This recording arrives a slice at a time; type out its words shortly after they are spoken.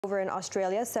Over in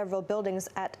Australia, several buildings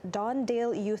at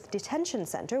Dawndale Youth Detention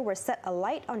Centre were set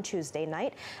alight on Tuesday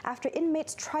night after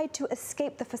inmates tried to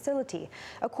escape the facility.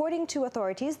 According to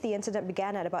authorities, the incident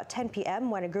began at about 10 p.m.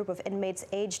 when a group of inmates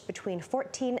aged between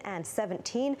 14 and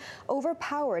 17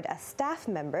 overpowered a staff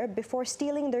member before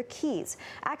stealing their keys,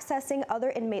 accessing other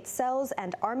inmates' cells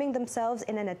and arming themselves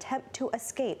in an attempt to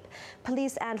escape.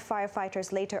 Police and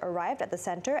firefighters later arrived at the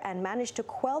centre and managed to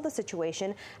quell the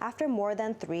situation after more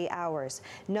than 3 hours.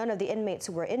 None of the inmates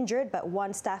were injured, but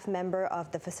one staff member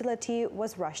of the facility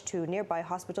was rushed to a nearby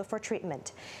hospital for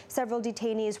treatment. Several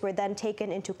detainees were then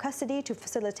taken into custody to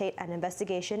facilitate an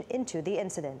investigation into the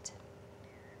incident.